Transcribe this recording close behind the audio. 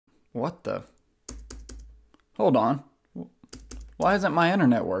What the? Hold on. Why isn't my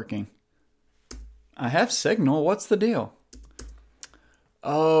internet working? I have signal. What's the deal?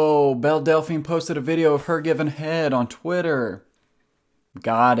 Oh, Belle Delphine posted a video of her giving head on Twitter.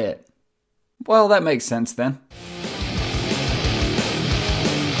 Got it. Well, that makes sense then.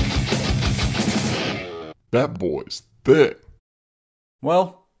 That boy's thick.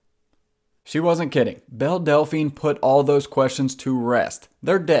 Well, she wasn't kidding. Belle Delphine put all those questions to rest.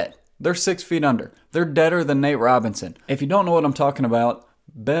 They're dead. They're 6 feet under. They're deader than Nate Robinson. If you don't know what I'm talking about,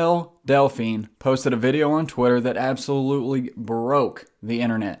 Belle Delphine posted a video on Twitter that absolutely broke the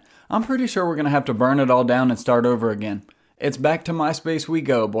internet. I'm pretty sure we're going to have to burn it all down and start over again. It's back to MySpace we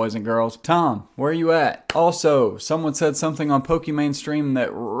go, boys and girls. Tom, where you at? Also, someone said something on Pokimane stream that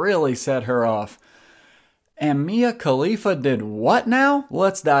really set her off. And Mia Khalifa did what now?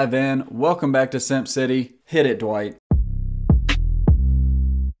 Let's dive in. Welcome back to Simp City. Hit it, Dwight.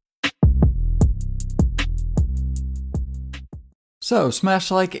 So, smash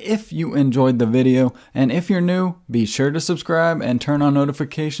like if you enjoyed the video, and if you're new, be sure to subscribe and turn on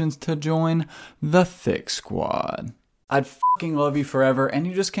notifications to join the Thick Squad. I'd fucking love you forever, and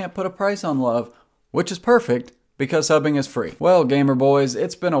you just can't put a price on love, which is perfect because subbing is free. Well, gamer boys,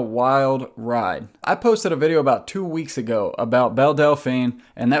 it's been a wild ride. I posted a video about 2 weeks ago about Belle Delphine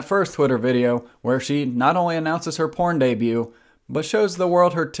and that first Twitter video where she not only announces her porn debut, but shows the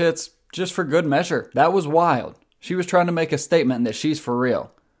world her tits just for good measure. That was wild. She was trying to make a statement that she's for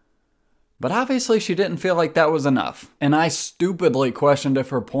real. But obviously she didn't feel like that was enough. And I stupidly questioned if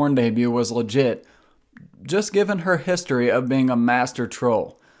her porn debut was legit, just given her history of being a master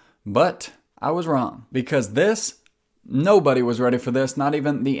troll. But I was wrong. Because nobody was ready for this, not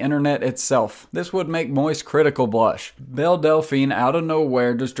even the internet itself. This would make Moist Critical blush. Belle Delphine out of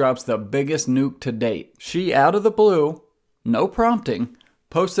nowhere just drops the biggest nuke to date. She out of the blue, no prompting,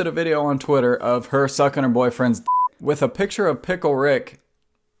 posted a video on Twitter of her sucking her boyfriend's with a picture of Pickle Rick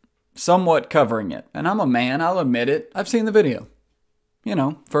somewhat covering it. And I'm a man, I'll admit it. I've seen the video. You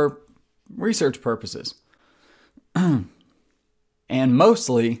know, for research purposes. And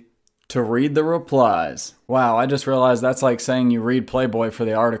mostly to read the replies. Wow, I just realized that's like saying you read Playboy for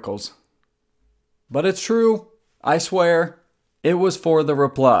the articles. But it's true. I swear, it was for the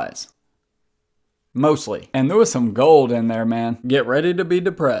replies. Mostly. And there was some gold in there, man. Get ready to be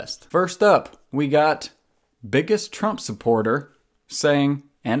depressed. First up, we got biggest Trump supporter saying,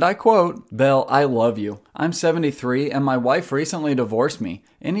 and I quote, "Belle, I love you. I'm 73 and my wife recently divorced me.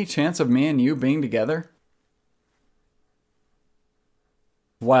 Any chance of me and you being together?"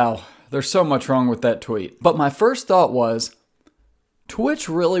 Wow, there's so much wrong with that tweet. But my first thought was, Twitch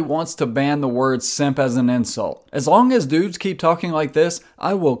really wants to ban the word simp as an insult. As long as dudes keep talking like this,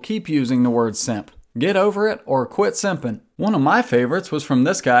 I will keep using the word simp. Get over it or quit simping. One of my favorites was from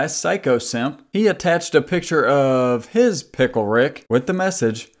this guy, Psycho Simp. He attached a picture of his Pickle Rick with the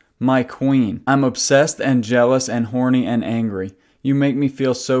message, "My queen. I'm obsessed and jealous and horny and angry. You make me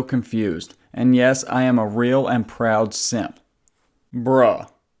feel so confused. And yes, I am a real and proud simp." Bruh.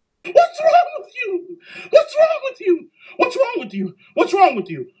 What's wrong with you? What's wrong with you? What's wrong with you? What's wrong with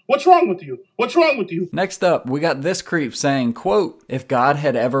you? What's wrong with you? What's wrong with you? Next up, we got this creep saying, quote, "If God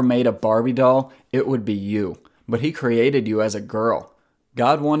had ever made a Barbie doll, it would be you. But he created you as a girl.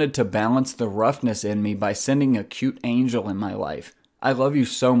 God wanted to balance the roughness in me by sending a cute angel in my life. I love you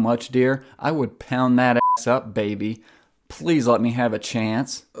so much, dear. I would pound that ass up, baby. Please let me have a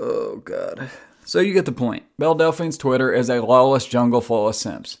chance." Oh, God. So you get the point. Belle Delphine's Twitter is a lawless jungle full of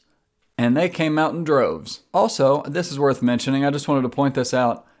simps. And they came out in droves. Also, this is worth mentioning, I just wanted to point this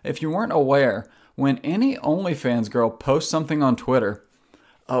out. If you weren't aware, when any OnlyFans girl posts something on Twitter,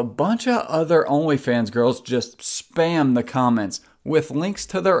 a bunch of other OnlyFans girls just spam the comments with links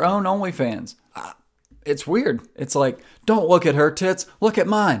to their own OnlyFans. It's weird. It's like, don't look at her tits, look at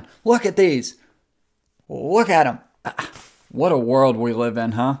mine. Look at these. Look at them. What a world we live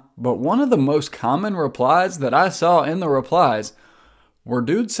in, huh? But one of the most common replies that I saw in the replies were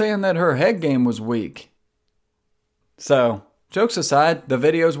dudes saying that her head game was weak. So, jokes aside, the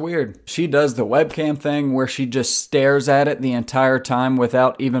video's weird. She does the webcam thing where she just stares at it the entire time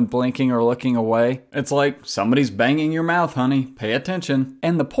without even blinking or looking away. It's like, somebody's banging your mouth, honey. Pay attention.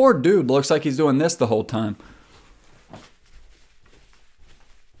 And the poor dude looks like he's doing this the whole time.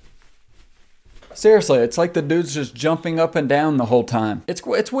 Seriously, it's like the dude's just jumping up and down the whole time.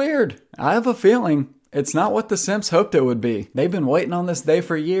 It's weird. I have a feeling it's not what the simps hoped it would be. They've been waiting on this day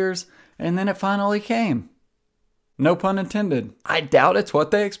for years, and then it finally came. No pun intended. I doubt it's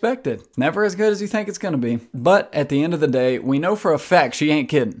what they expected. Never as good as you think it's gonna be. But at the end of the day, we know for a fact she ain't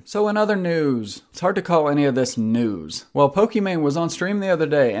kidding. So in other news, it's hard to call any of this news. Well, Pokimane was on stream the other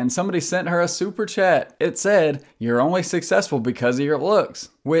day and somebody sent her a super chat. It said, "You're only successful because of your looks."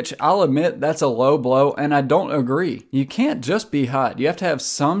 Which I'll admit, that's a low blow, and I don't agree. You can't just be hot. You have to have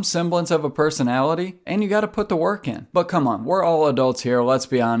some semblance of a personality, and you gotta put the work in. But come on, we're all adults here, let's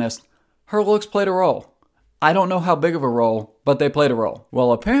be honest. Her looks played a role. I don't know how big of a role, but they played a role.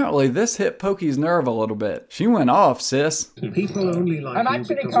 Well, apparently this hit Poki's nerve a little bit. She went off, sis. People only like I'm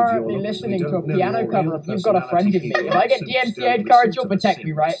actually currently listening to a piano cover of You've Got a Friend in Me. If I get DMCA cards, you'll protect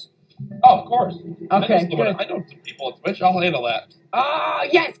me, right? Oh, of course. Okay, good. I know some people on Twitch. I'll handle that. Oh,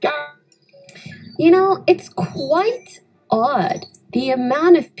 yes, God. You know, it's quite odd, the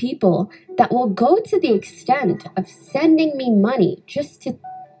amount of people that will go to the extent of sending me money just to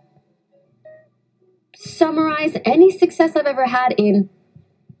summarize any success I've ever had in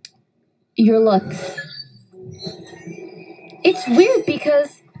your looks. It's weird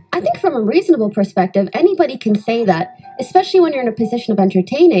because I think from a reasonable perspective, anybody can say that, especially when you're in a position of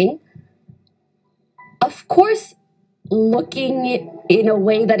entertaining. Of course, looking in a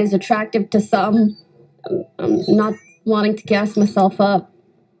way that is attractive to some, I'm not wanting to gas myself up.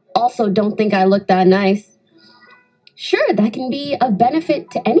 Also, don't think I look that nice. Sure, that can be of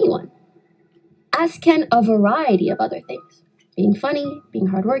benefit to anyone, as can a variety of other things. Being funny, being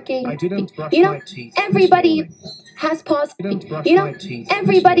hardworking. I didn't brush you know, my teeth everybody has positive. You know,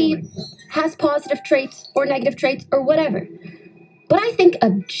 everybody has positive traits or negative traits or whatever. But I think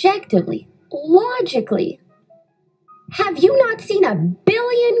objectively, logically, have you not seen 1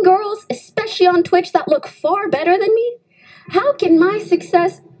 billion girls, especially on Twitch, that look far better than me? How can my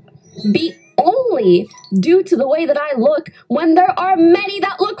success be only due to the way that I look when there are many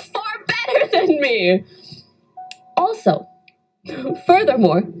that look far better than me? Also,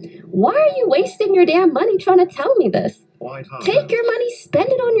 furthermore, why are you wasting your damn money trying to tell me this? Take your money, spend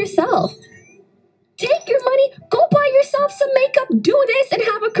it on yourself. Take your money, go buy yourself some makeup, do this, and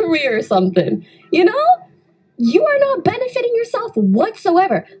have a career or something. You know? You are not benefiting yourself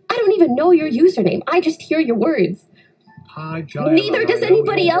whatsoever. I don't even know your username. I just hear your words. Neither does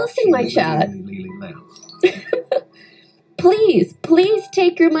anybody else in my chat. Please, please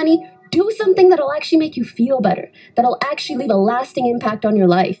take your money. Do something that'll actually make you feel better. That'll actually leave a lasting impact on your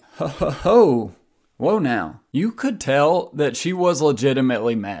life. Ho ho ho. Whoa now. You could tell that she was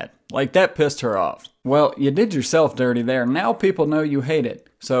legitimately mad. Like that pissed her off. Well, you did yourself dirty there. Now people know you hate it.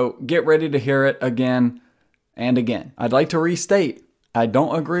 So get ready to hear it again and again. I'd like to restate, I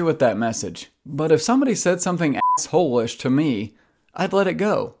don't agree with that message. But if somebody said something asshole-ish to me, I'd let it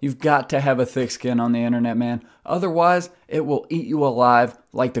go. You've got to have a thick skin on the internet, man. Otherwise, it will eat you alive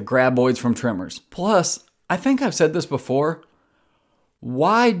like the graboids from Tremors. Plus, I think I've said this before.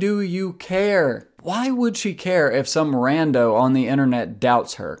 Why do you care? Why would she care if some rando on the internet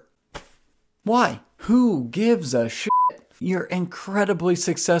doubts her? Why? Who gives a shit? You're incredibly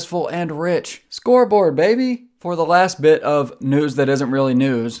successful and rich. Scoreboard, baby! For the last bit of news that isn't really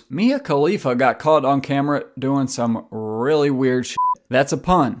news, Mia Khalifa got caught on camera doing some really weird shit. That's a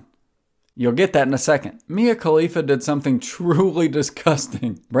pun. You'll get that in a second. Mia Khalifa did something truly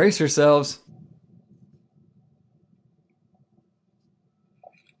disgusting. Brace yourselves.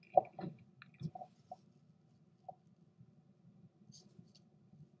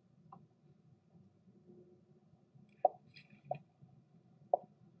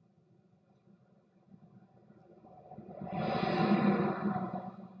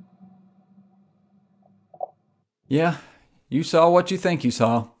 Yeah, you saw what you think you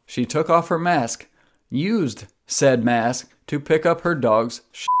saw. She took off her mask, used said mask to pick up her dog's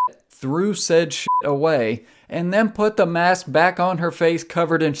shit, threw said shit away, and then put the mask back on her face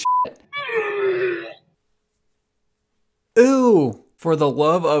covered in shit. Ew! For the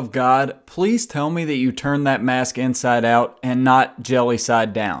love of God, please tell me that you turned that mask inside out and not jelly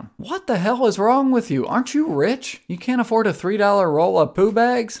side down. What the hell is wrong with you? Aren't you rich? You can't afford a $3 roll of poo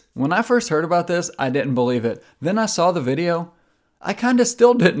bags? When I first heard about this, I didn't believe it. Then I saw the video. I kinda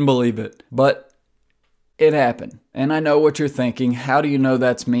still didn't believe it. But it happened. And I know what you're thinking. How do you know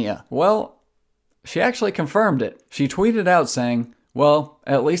that's Mia? Well, she actually confirmed it. She tweeted out saying, well,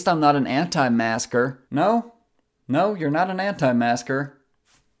 at least I'm not an anti-masker. No, you're not an anti-masker.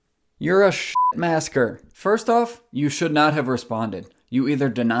 You're a shit-masker. First off, you should not have responded. You either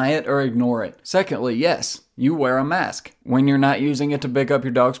deny it or ignore it. Secondly, yes, you wear a mask when you're not using it to pick up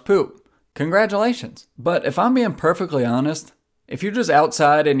your dog's poop. Congratulations. But if I'm being perfectly honest, if you're just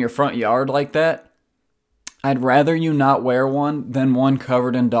outside in your front yard like that, I'd rather you not wear one than one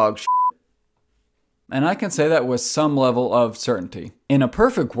covered in dog shit. And I can say that with some level of certainty. In a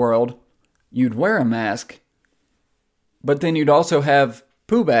perfect world, you'd wear a mask, but then you'd also have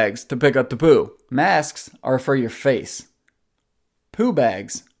poo bags to pick up the poo. Masks are for your face. Poo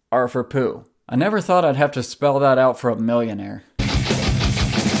bags are for poo. I never thought I'd have to spell that out for a millionaire.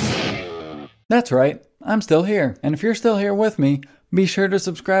 That's right, I'm still here. And if you're still here with me, be sure to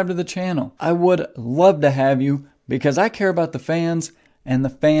subscribe to the channel. I would love to have you because I care about the fans and the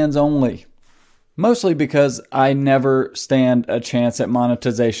fans only. Mostly because I never stand a chance at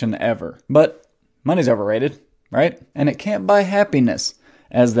monetization ever. But money's overrated, right? And it can't buy happiness,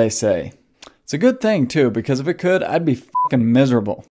 as they say. It's a good thing too, because if it could, I'd be fucking miserable.